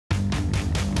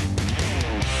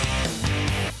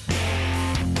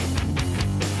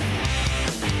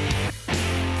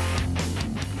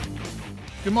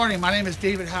Good morning, my name is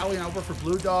David Howey and I work for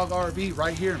Blue Dog RV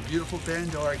right here in beautiful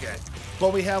Bend, Oregon.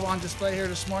 What we have on display here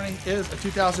this morning is a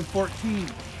 2014.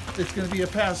 It's going to be a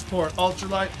Passport Ultra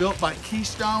Lite built by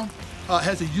Keystone.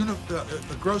 Has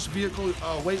a gross vehicle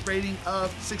weight rating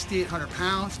of 6,800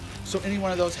 pounds. So any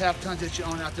one of those half tons that you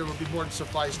own out there will be more than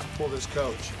suffice to pull this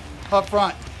coach. Up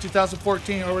front,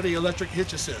 2014 already electric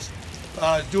hitch assist.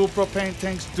 Dual propane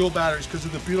tanks, dual batteries because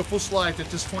of the beautiful slide that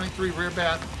this 23 rear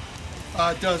bath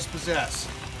does possess.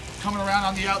 Coming around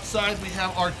on the outside, we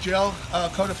have our gel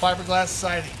coated fiberglass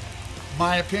siding.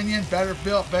 My opinion, better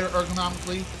built, better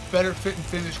ergonomically, better fit and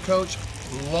finish coach,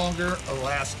 longer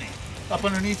lasting. Up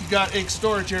underneath, you got a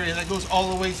storage area that goes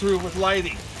all the way through with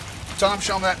lighting. Tom,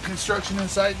 show them that construction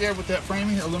inside there with that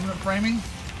framing, aluminum framing.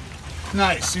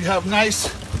 Nice. You have nice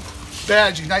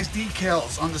badging, nice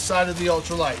decals on the side of the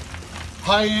Ultra Lite.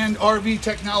 High-end RV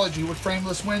technology with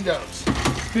frameless windows.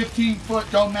 15-foot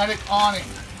Dometic awning.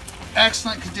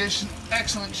 Excellent condition,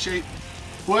 excellent shape.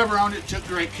 Whoever owned it took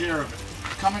great care of it.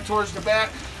 Coming towards the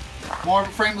back, more of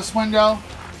a frameless window.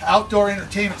 Outdoor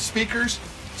entertainment speakers.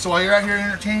 So while you're out here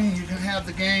entertaining, you can have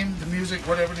the game, the music,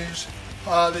 whatever it is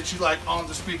that you like on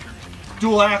the speaker.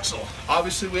 Dual axle.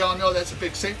 Obviously, we all know that's a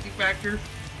big safety factor.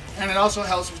 And it also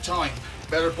helps with towing.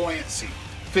 Better buoyancy.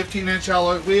 15-inch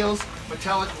alloy wheels,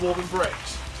 metallic woven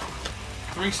brakes.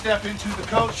 3-step into the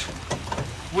coach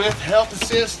with help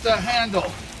assist handle.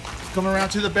 Coming around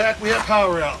to the back, we have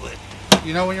power outlet.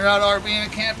 You know, when you're out RVing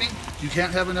and camping, you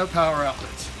can't have enough power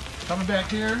outlets. Coming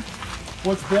back here,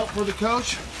 what's built for the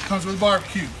coach comes with a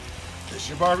barbecue. This is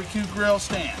your barbecue grill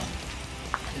stand.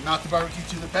 You mount the barbecue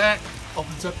to the back,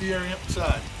 opens up the area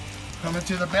inside. Coming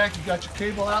to the back, you got your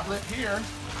cable outlet here.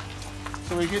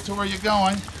 So when you get to where you're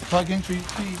going, plug into your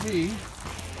TV.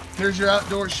 Here's your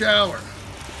outdoor shower.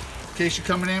 In case you're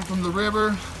coming in from the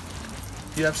river,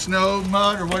 you have snow,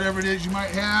 mud, or whatever it is you might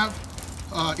have.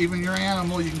 Even your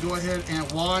animal, you can go ahead and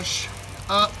wash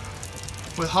up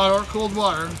with hot or cold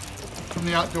water from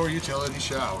the outdoor utility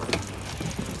shower.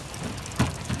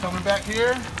 Coming back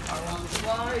here, around the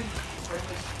slide,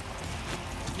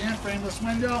 frameless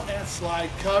window and slide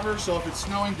cover. So if it's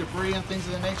snowing, debris, and things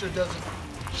of the nature, it doesn't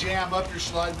jam up your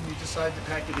slide when you decide to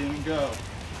pack it in and go.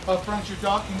 Up front, your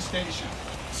docking station,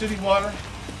 city water,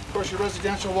 of course your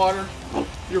residential water,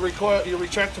 your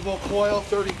retractable coil,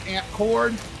 30 amp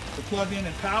cord to plug in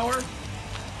and power.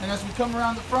 And as we come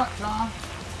around the front, Tom,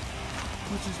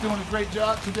 which is doing a great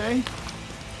job today,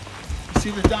 you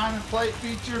see the diamond plate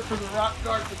feature for the rock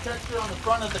guard protector on the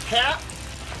front of the cap.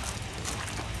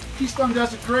 Keystone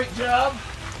does a great job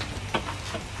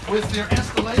with their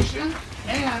installation,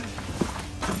 and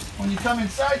when you come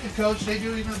inside the coach, they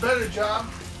do even a better job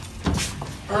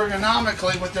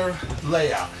ergonomically with their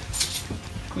layout.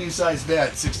 Queen size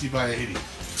bed, 60 by 80.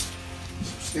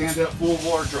 Stand up full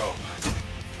wardrobe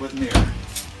with mirror.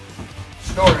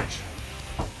 Storage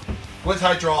with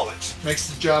hydraulics. Makes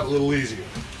the job a little easier.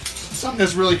 Something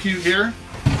that's really cute here,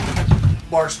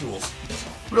 bar stools.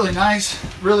 Really nice,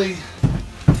 really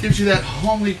gives you that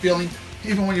homely feeling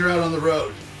even when you're out on the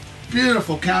road.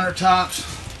 Beautiful countertops,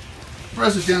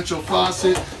 residential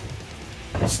faucet,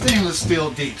 stainless steel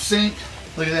deep sink.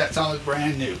 Look at that, it's almost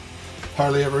brand new.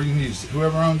 Hardly ever even used it.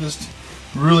 Whoever owned this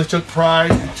really took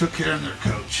pride and took care of their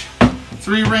coach.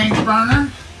 3-range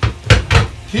burner,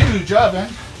 huge oven.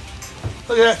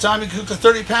 Look at that, Tom, you can cook a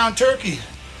 30-pound turkey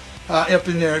up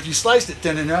in there if you sliced it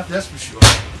thin enough, that's for sure.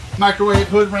 Microwave,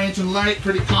 hood, range, and light,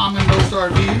 pretty common in most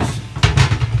RVs.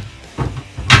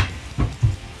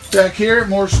 Back here,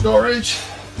 more storage.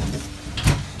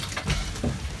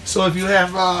 So if you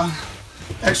have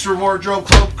extra wardrobe,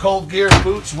 cloak, cold gear,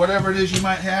 boots, whatever it is you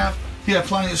might have, you have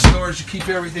plenty of storage to keep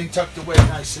everything tucked away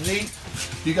nice and neat.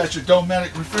 You got your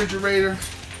Dometic refrigerator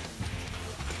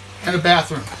and a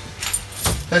bathroom.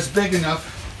 That's big enough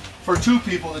for 2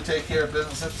 people to take care of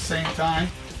business at the same time.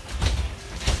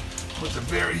 With a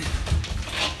very...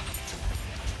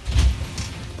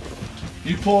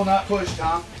 You pull, not push,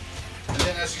 Tom. And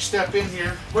then as you step in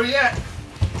here, where you at?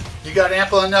 You got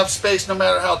ample enough space no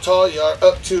matter how tall you are,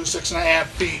 up to 6.5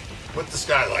 feet with the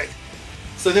skylight.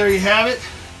 So there you have it.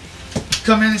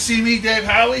 Come in and see me, Dave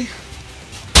Howey,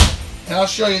 and I'll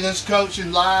show you this coach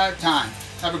in live time.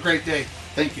 Have a great day.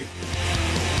 Thank you.